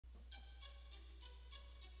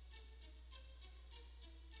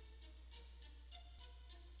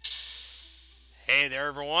Hey there,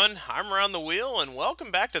 everyone. I'm Around the Wheel, and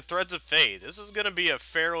welcome back to Threads of Fate. This is going to be a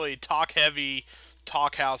fairly talk-heavy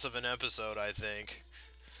talk house of an episode, I think.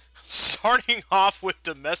 Starting off with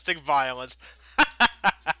domestic violence.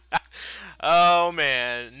 Oh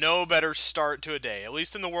man, no better start to a day. At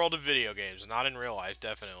least in the world of video games, not in real life,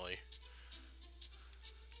 definitely.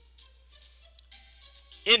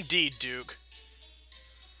 Indeed, Duke.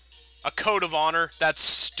 A code of honor? That's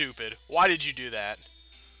stupid. Why did you do that?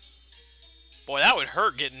 Boy, that would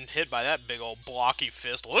hurt getting hit by that big old blocky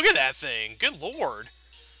fist. Look at that thing. Good lord.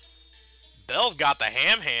 Belle's got the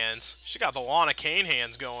ham hands. She got the Lana Kane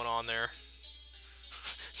hands going on there.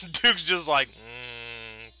 Duke's just like,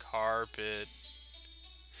 carpet.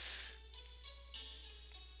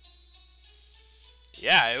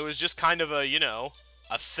 Yeah, it was just kind of a,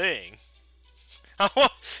 a thing.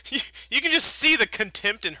 You can just see the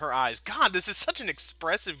contempt in her eyes. God, this is such an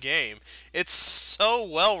expressive game. It's so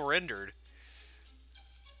well rendered.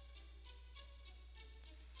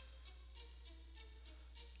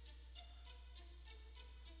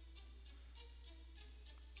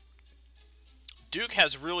 Duke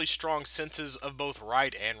has really strong senses of both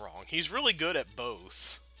right and wrong. He's really good at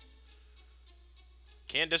both.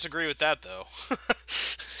 Can't disagree with that, though.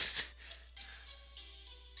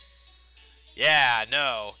 Yeah,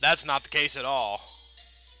 no, that's not the case at all.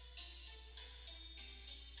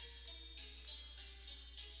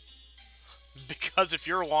 Because if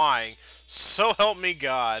you're lying, so help me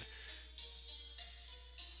God.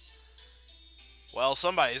 Well,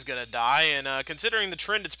 somebody's gonna die, and considering the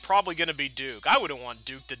trend, it's probably gonna be Duke. I wouldn't want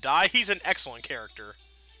Duke to die. He's an excellent character.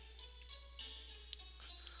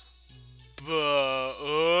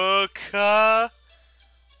 Booka.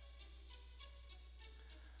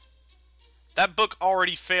 That book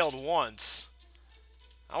already failed once.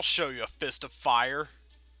 I'll show you a fist of fire.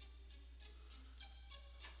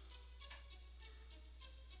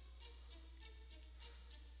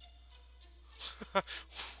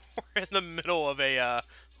 We're in the middle of a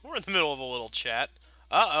little chat.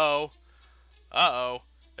 Uh-oh. Uh-oh.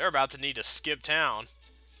 They're about to need to skip town.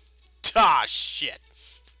 Ah, shit.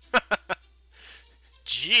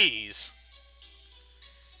 Jeez.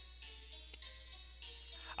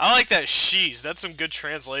 I like that she's. That's some good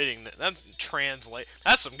translating. That's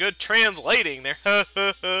some good translating there.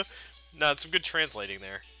 No, it's some good translating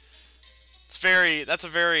there.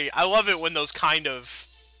 I love it when those kind of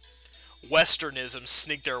Westernisms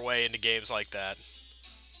sneak their way into games like that.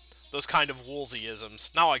 Those kind of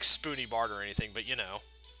Woolseyisms. Not like Spoonie Bart or anything, but you know.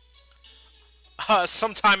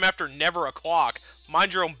 Sometime after never o'clock.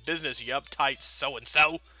 Mind your own business, you uptight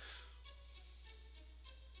so-and-so.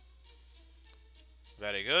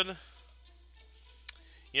 Very good.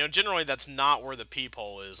 You know, generally that's not where the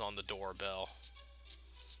peephole is on the doorbell.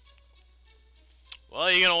 Well,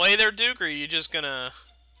 are you gonna lay there, Duke, or are you just gonna...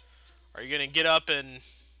 Are you gonna get up and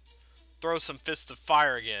throw some fists of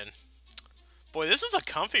fire again? Boy, this is a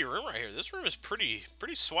comfy room right here. This room is pretty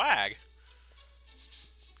swag.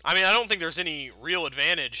 I mean, I don't think there's any real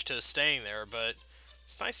advantage to staying there, but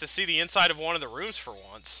it's nice to see the inside of one of the rooms for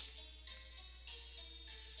once.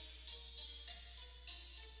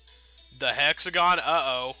 The Hexagon,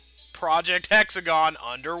 uh-oh. Project Hexagon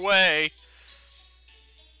underway.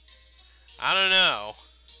 I don't know.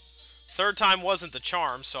 Third time wasn't the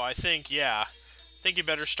charm, so I think, yeah. I think you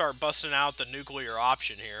better start busting out the nuclear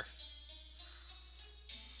option here.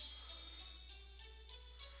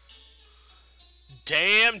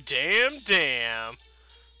 Damn, damn, damn.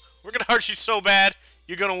 We're gonna hurt you so bad,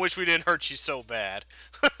 you're gonna wish we didn't hurt you so bad.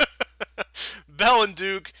 Belle and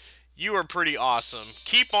Duke, you are pretty awesome.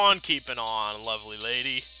 Keep on keeping on, lovely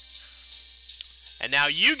lady. And now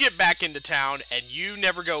you get back into town, and you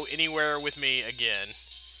never go anywhere with me again.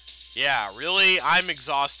 Yeah, really? I'm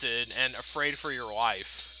exhausted and afraid for your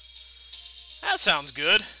life. That sounds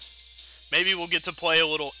good. Maybe we'll get to play a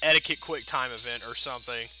little etiquette quick time event or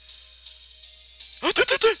something.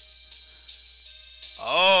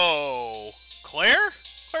 Oh, Claire?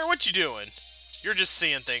 Claire, what you doing? You're just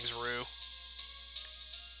seeing things, Rue.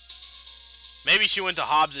 Maybe she went to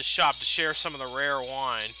Hobbs' shop to share some of the rare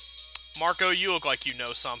wine. Marco, you look like you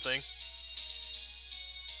know something.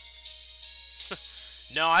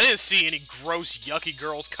 No, I didn't see any gross, yucky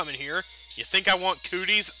girls coming here. You think I want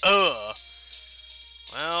cooties? Ugh.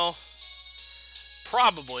 Well,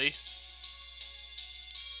 probably.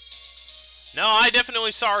 No, I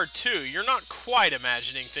definitely saw her too. You're not quite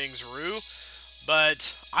imagining things, Rue.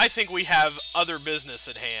 But I think we have other business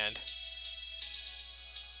at hand.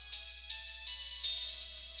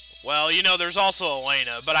 Well, you know, there's also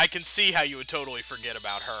Elena, but I can see how you would totally forget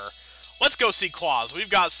about her. let's go see Claus. We've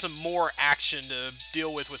got some more action to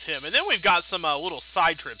deal with him. And then we've got some little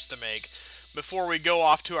side trips to make before we go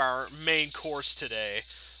off to our main course today.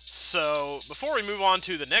 So, before we move on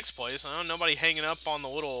to the next place, nobody hanging up on the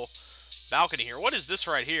little balcony here. What is this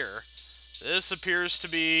right here? This appears to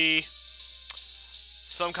be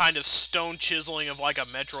some kind of stone chiseling of like a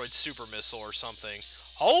Metroid super missile or something.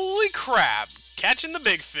 Holy crap! Catching the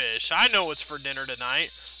big fish. I know what's for dinner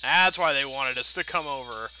tonight. That's why they wanted us to come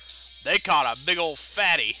over. They caught a big old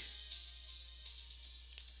fatty.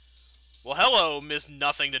 Well, hello, Miss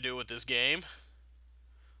Nothing to do with this game.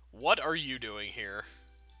 What are you doing here?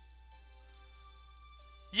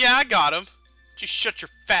 Yeah, I got him. Just shut your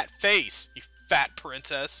fat face, you fat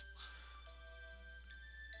princess.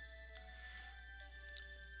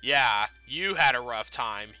 Yeah, you had a rough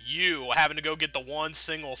time. You having to go get the one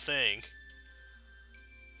single thing.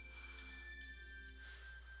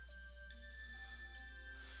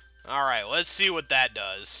 Alright, let's see what that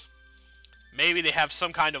does. Maybe they have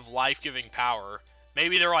some kind of life-giving power.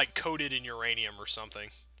 Maybe they're like coated in uranium or something.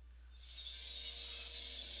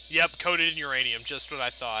 Yep, coated in uranium, just what I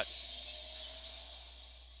thought.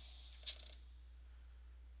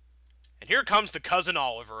 And here comes the Cousin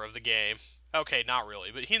Oliver of the game. Okay, not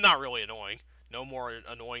really, but he's not really annoying. No more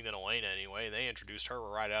annoying than Elena anyway. They introduced her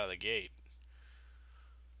right out of the gate.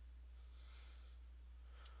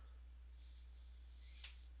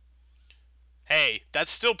 Hey,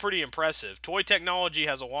 that's still pretty impressive. Toy technology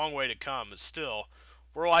has a long way to come, but still,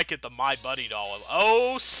 we're like at the My Buddy doll of...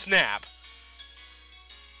 Oh, snap!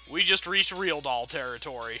 We just reached real doll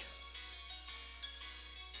territory.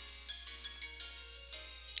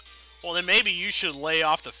 Well, then maybe you should lay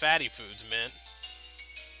off the fatty foods,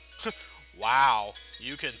 Mint. Wow,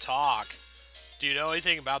 you can talk. Do you know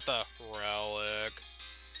anything about the relic?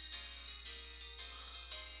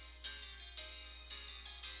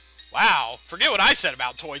 Wow, forget what I said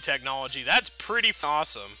about toy technology. That's pretty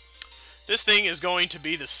awesome. This thing is going to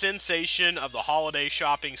be the sensation of the holiday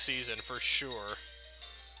shopping season for sure.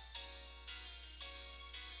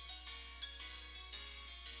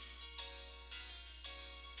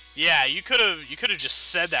 Yeah, you could have just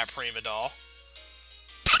said that, Prima Doll.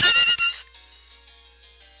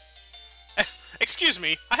 Excuse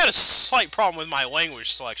me, I had a slight problem with my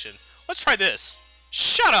language selection. Let's try this.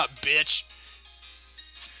 Shut up, bitch!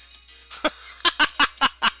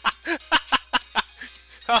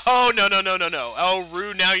 Oh, no, no, no, no, no. Oh,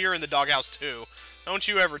 rude, now you're in the doghouse, too. Don't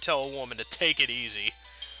you ever tell a woman to take it easy.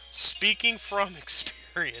 Speaking from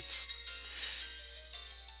experience.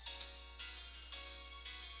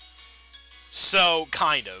 So,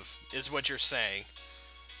 kind of, is what you're saying.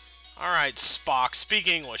 Alright, Spock, speak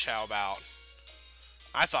English, how about?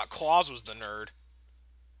 I thought Claus was the nerd.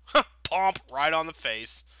 Pomp, right on the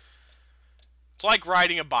face. It's like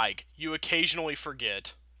riding a bike. You occasionally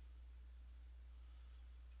forget.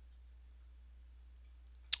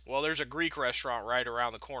 Well, there's a Greek restaurant right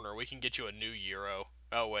around the corner. We can get you a new gyro.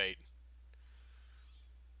 Oh, wait.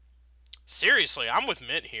 Seriously, I'm with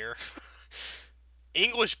Mint here.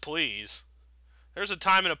 English, please. There's a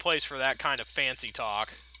time and a place for that kind of fancy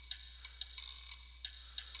talk.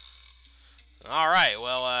 Alright,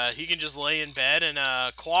 well, he can just lay in bed, and,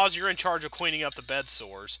 Claus, you're in charge of cleaning up the bed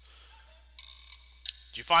sores.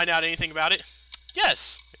 Did you find out anything about it?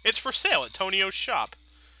 Yes, it's for sale at Tonio's shop.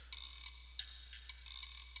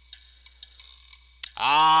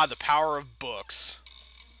 Ah, the power of books.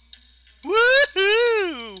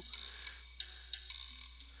 Woohoo!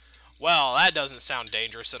 Well, that doesn't sound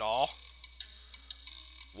dangerous at all.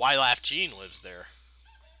 Why Laugh Gene lives there.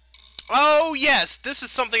 Oh, yes! This is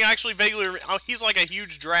something I actually vaguely... Oh, he's like a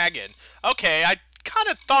huge dragon. Okay, I kind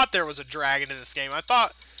of thought there was a dragon in this game.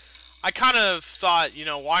 I kind of thought, you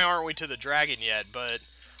know, why aren't we to the dragon yet? But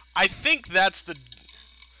I think that's the...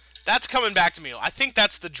 That's coming back to me. I think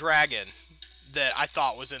that's the dragon that I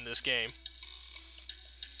thought was in this game.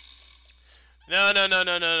 No, no, no,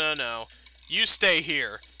 no, no, no, no. You stay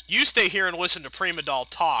here. You stay here and listen to Prima Doll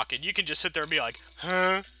talk, and you can just sit there and be like,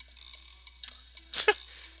 huh?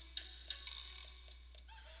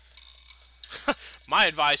 My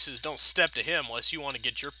advice is don't step to him unless you want to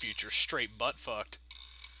get your future straight butt fucked.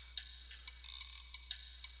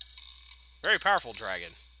 Very powerful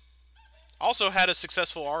dragon. Also had a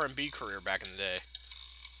successful R&B career back in the day.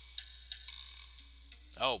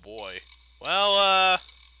 Oh boy. Well,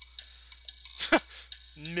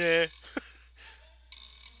 meh.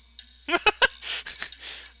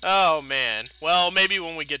 Oh man. Well, maybe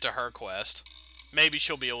when we get to her quest, maybe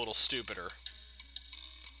she'll be a little stupider.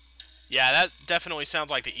 Yeah, that definitely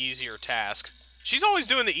sounds like the easier task. She's always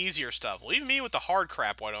doing the easier stuff. Leave me with the hard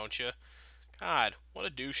crap, why don't you? God, what a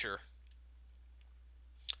doucher.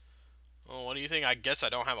 Well, what do you think? I guess I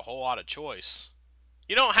don't have a whole lot of choice.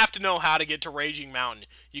 You don't have to know how to get to Raging Mountain.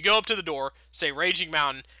 You go up to the door, say Raging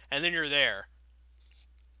Mountain, and then you're there.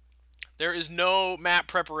 There is no map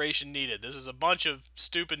preparation needed. This is a bunch of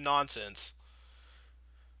stupid nonsense.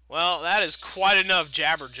 Well, that is quite enough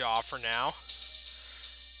Jabberjaw for now.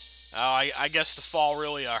 Oh, I guess the fall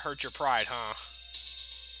really hurt your pride, huh?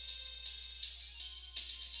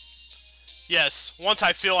 Yes, once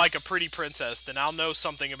I feel like a pretty princess, then I'll know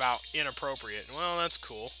something about inappropriate. Well, that's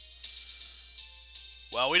cool.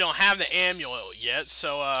 Well, we don't have the amulet yet,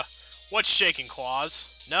 so, what's shaking, Claws?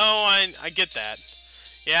 No, I get that.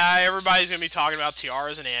 Yeah, everybody's gonna be talking about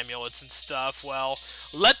tiaras and amulets and stuff. Well,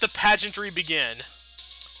 let the pageantry begin.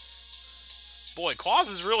 Boy, Claus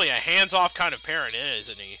is really a hands-off kind of parent,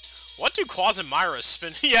 isn't he? What do Claus and Myra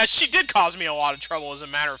spend? Yeah, she did cause me a lot of trouble, as a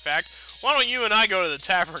matter of fact. Why don't you and I go to the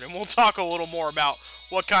tavern and we'll talk a little more about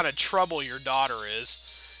what kind of trouble your daughter is.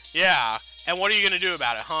 Yeah, and what are you going to do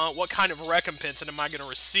about it, huh? What kind of recompense am I going to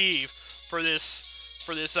receive for this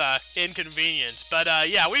inconvenience? But,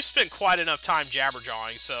 yeah, we've spent quite enough time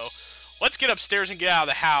jabberjawing, so let's get upstairs and get out of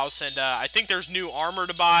the house. And I think there's new armor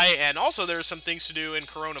to buy, and also there's some things to do in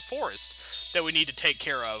Corona Forest that we need to take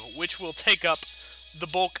care of, which will take up the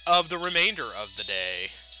bulk of the remainder of the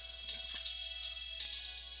day.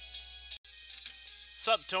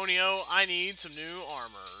 Sup, Tonio? I need some new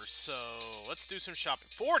armor, so let's do some shopping.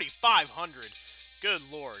 4,500! Good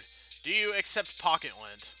lord. Do you accept pocket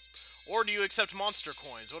lint? Or do you accept monster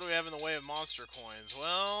coins? What do we have in the way of monster coins?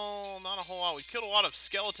 Well, not a whole lot. We killed a lot of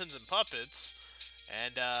skeletons and puppets,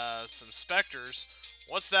 and some specters.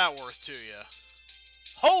 What's that worth to you?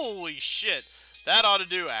 Holy shit! That ought to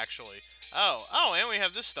do, actually. Oh, and we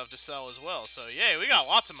have this stuff to sell as well. So, yay, we got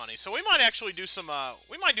lots of money. So we might actually do some,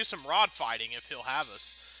 rod fighting if he'll have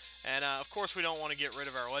us. And, of course, we don't want to get rid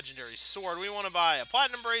of our legendary sword. We want to buy a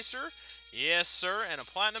platinum bracer, yes, sir, and a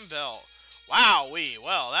platinum belt. Wowee,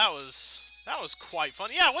 well, that was quite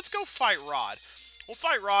fun. Yeah, let's go fight Rod. We'll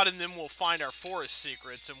fight Rod, and then we'll find our forest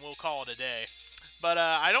secrets, and we'll call it a day. But,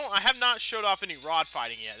 I have not showed off any Rod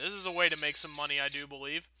fighting yet. This is a way to make some money, I do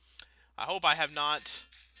believe. I hope I have not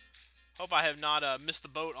missed the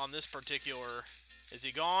boat on this particular. Is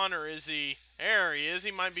he gone or is he? There he is.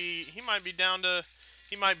 He might be down to.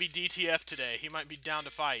 He might be DTF today. He might be down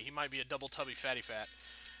to fight. He might be a double tubby fatty fat.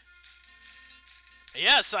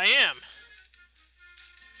 Yes, I am.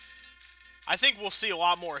 I think we'll see a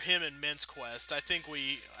lot more of him in Mint's quest. I think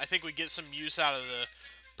we get some use out of the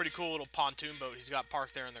pretty cool little pontoon boat he's got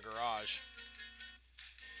parked there in the garage.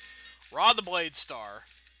 Rod the Blade Star.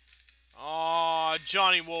 Aw,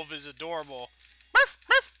 Johnny Wolf is adorable.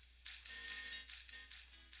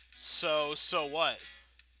 So what?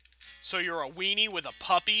 So you're a weenie with a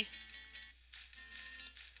puppy?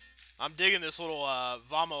 I'm digging this little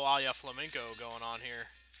Vamo Alia Flamenco going on here.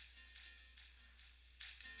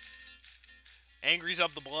 Angry's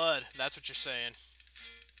up the blood, that's what you're saying.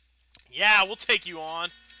 Yeah, we'll take you on.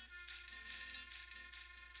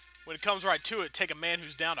 When it comes right to it, take a man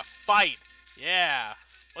who's down to fight. Yeah.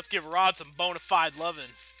 Let's give Rod some bona fide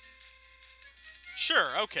loving.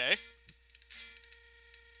 Sure, okay.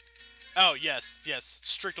 Oh, yes,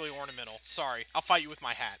 strictly ornamental. Sorry, I'll fight you with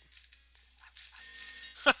my hat.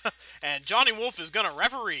 And Johnny Wolf is gonna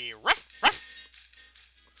referee. Ref, ref.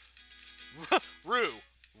 Roo,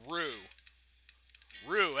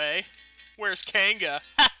 eh? Where's Kanga?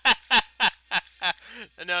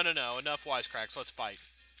 No, enough wisecracks, let's fight.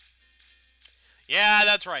 Yeah,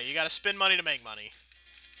 that's right, you gotta spend money to make money.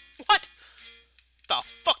 What the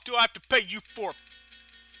fuck do I have to pay you for,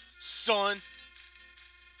 son?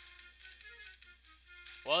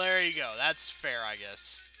 Well, there you go. That's fair, I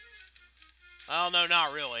guess. Well, no,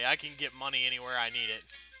 not really. I can get money anywhere I need it.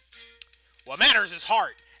 What matters is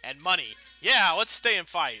heart and money. Yeah, let's stay and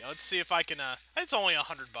fight. Let's see if I can, it's only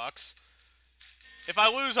 $100. If I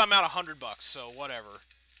lose, I'm out $100, so whatever.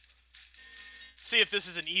 See if this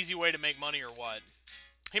is an easy way to make money or what.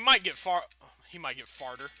 He might get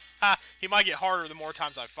farther. Ha! He might get harder the more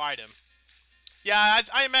times I fight him. Yeah,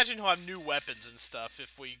 I imagine he'll have new weapons and stuff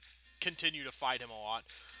if we continue to fight him a lot.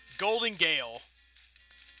 Golden Gale.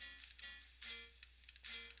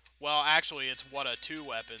 Well, actually, it's what, 2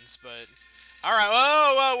 weapons, but... Alright,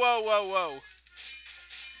 whoa!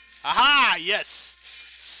 Aha! Yes!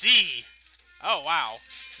 C! Oh, wow.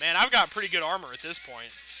 Man, I've got pretty good armor at this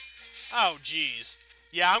point. Oh, jeez.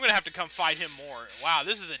 Yeah, I'm gonna have to come fight him more. Wow,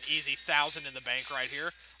 this is an easy 1,000 in the bank right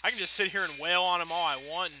here. I can just sit here and wail on him all I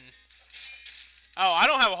want and... Oh, I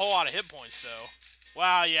don't have a whole lot of hit points, though.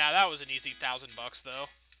 Wow, yeah, that was an easy $1,000, though.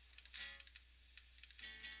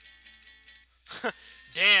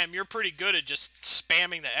 Damn, you're pretty good at just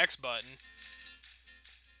spamming the X button.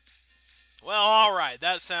 Well, alright,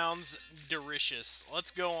 that sounds delicious.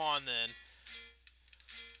 Let's go on then.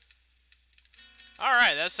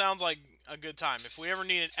 Alright, that sounds like a good time. If we ever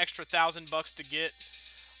need an extra $1,000 to get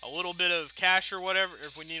a little bit of cash or whatever,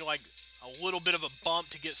 if we need like a little bit of a bump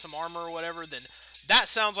to get some armor or whatever, then that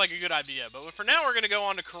sounds like a good idea. But for now, we're going to go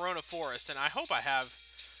on to Corona Forest, and I hope I have...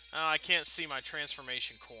 I can't see my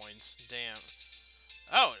transformation coins. Damn.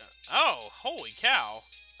 Oh, holy cow.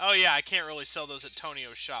 Oh yeah, I can't really sell those at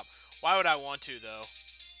Tonio's shop. Why would I want to, though?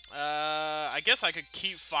 I guess I could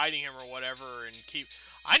keep fighting him or whatever and keep...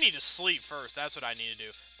 I need to sleep first. That's what I need to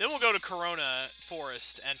do. Then we'll go to Corona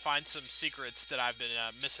Forest and find some secrets that I've been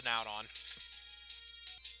missing out on.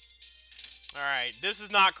 Alright, this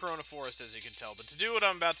is not Corona Forest, as you can tell. But to do what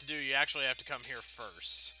I'm about to do, you actually have to come here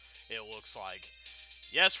first, it looks like.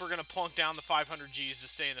 Yes, we're going to plunk down the 500 G's to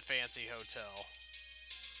stay in the fancy hotel.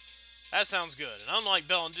 That sounds good. And unlike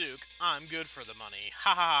Bell and Duke, I'm good for the money.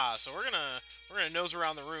 Ha ha ha. So we're gonna nose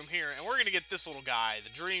around the room here, and we're gonna get this little guy, the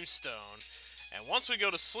Dreamstone. And once we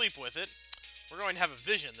go to sleep with it, we're going to have a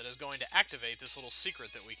vision that is going to activate this little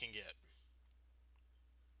secret that we can get.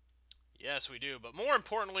 Yes, we do. But more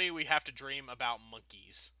importantly, we have to dream about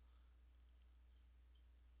monkeys.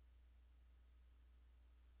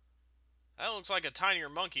 That looks like a tinier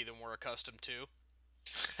monkey than we're accustomed to.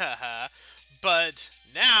 Haha. But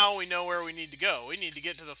now we know where we need to go. We need to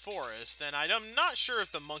get to the forest, and I'm not sure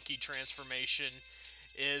if the monkey transformation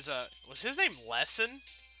is, was his name Lesson?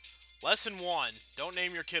 Lesson 1. Don't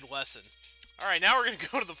name your kid Lesson. Alright, now we're going to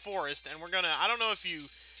go to the forest, and we're going to, I don't know if you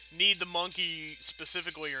need the monkey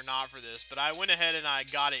specifically or not for this, but I went ahead and I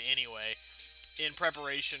got it anyway in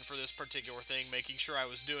preparation for this particular thing, making sure I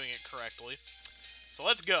was doing it correctly. So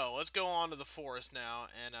let's go. Let's go on to the forest now,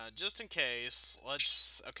 and just in case,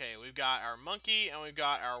 okay, we've got our monkey and we've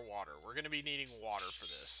got our water. We're going to be needing water for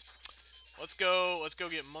this. Let's go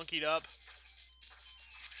get monkeyed up.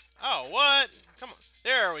 Oh, what? Come on.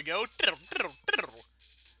 There we go.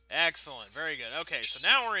 Excellent. Very good. Okay, so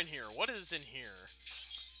now we're in here. What is in here?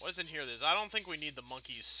 What is in here? I don't think we need the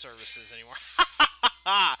monkey's services anymore.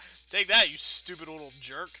 Take that, you stupid little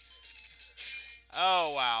jerk.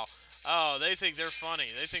 Oh, wow. Oh, they think they're funny.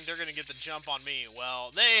 They think they're going to get the jump on me.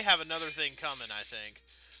 Well, they have another thing coming, I think.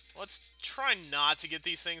 Let's try not to get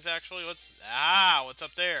these things, actually. What's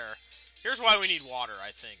up there? Here's why we need water, I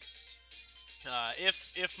think.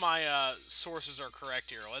 If my sources are correct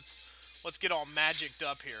here, let's get all magicked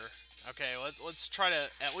up here. Okay, let's try to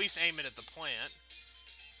at least aim it at the plant.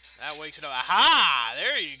 That wakes it up. Aha!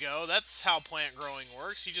 There you go. That's how plant growing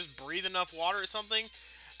works. You just breathe enough water at something,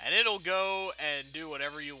 and it'll go and do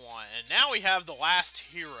whatever you want. And now we have the last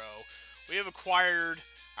hero. We have acquired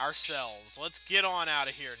ourselves. Let's get on out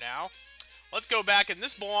of here now. Let's go back, and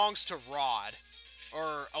this belongs to Rod.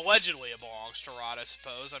 Or allegedly it belongs to Rod, I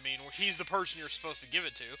suppose. I mean, he's the person you're supposed to give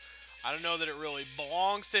it to. I don't know that it really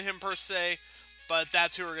belongs to him per se, but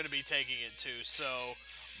that's who we're going to be taking it to. So,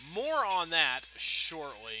 more on that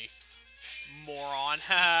shortly. Moron.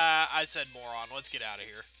 I said moron. Let's get out of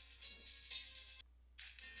here.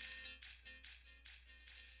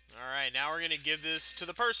 Alright, now we're going to give this to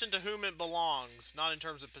the person to whom it belongs. Not in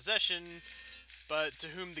terms of possession, but to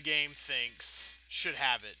whom the game thinks should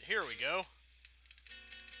have it. Here we go.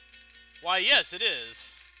 Why, yes, it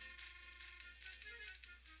is.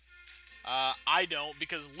 I don't,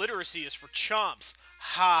 because literacy is for chumps.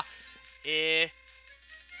 Ha. It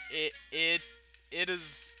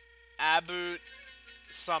is about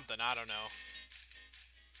something. I don't know.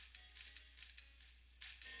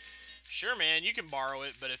 Sure, man, you can borrow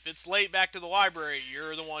it, but if it's late back to the library,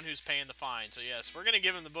 you're the one who's paying the fine. So yes, we're going to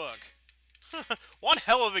give him the book. One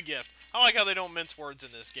hell of a gift. I like how they don't mince words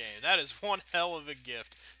in this game. That is one hell of a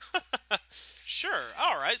gift. Sure,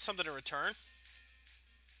 alright, something to return.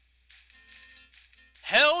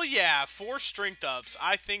 Hell yeah, 4 strength ups.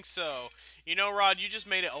 I think so. You know, Rod, you just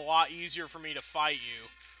made it a lot easier for me to fight you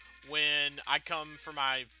when I come for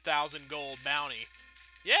my 1,000 gold bounty.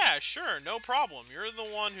 Yeah, sure, no problem. You're the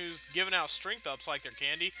one who's giving out strength ups like they're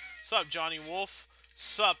candy. Sup, Johnny Wolf?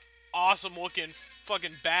 Sup, awesome looking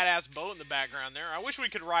fucking badass boat in the background there. I wish we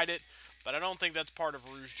could ride it, but I don't think that's part of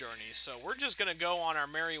Rouge Journey. So we're just going to go on our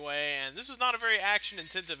merry way, and this was not a very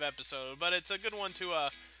action-intensive episode, but it's a good one to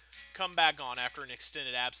come back on after an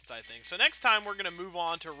extended absence, I think. So next time we're going to move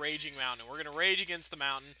on to Raging Mountain. We're going to rage against the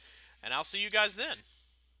mountain, and I'll see you guys then.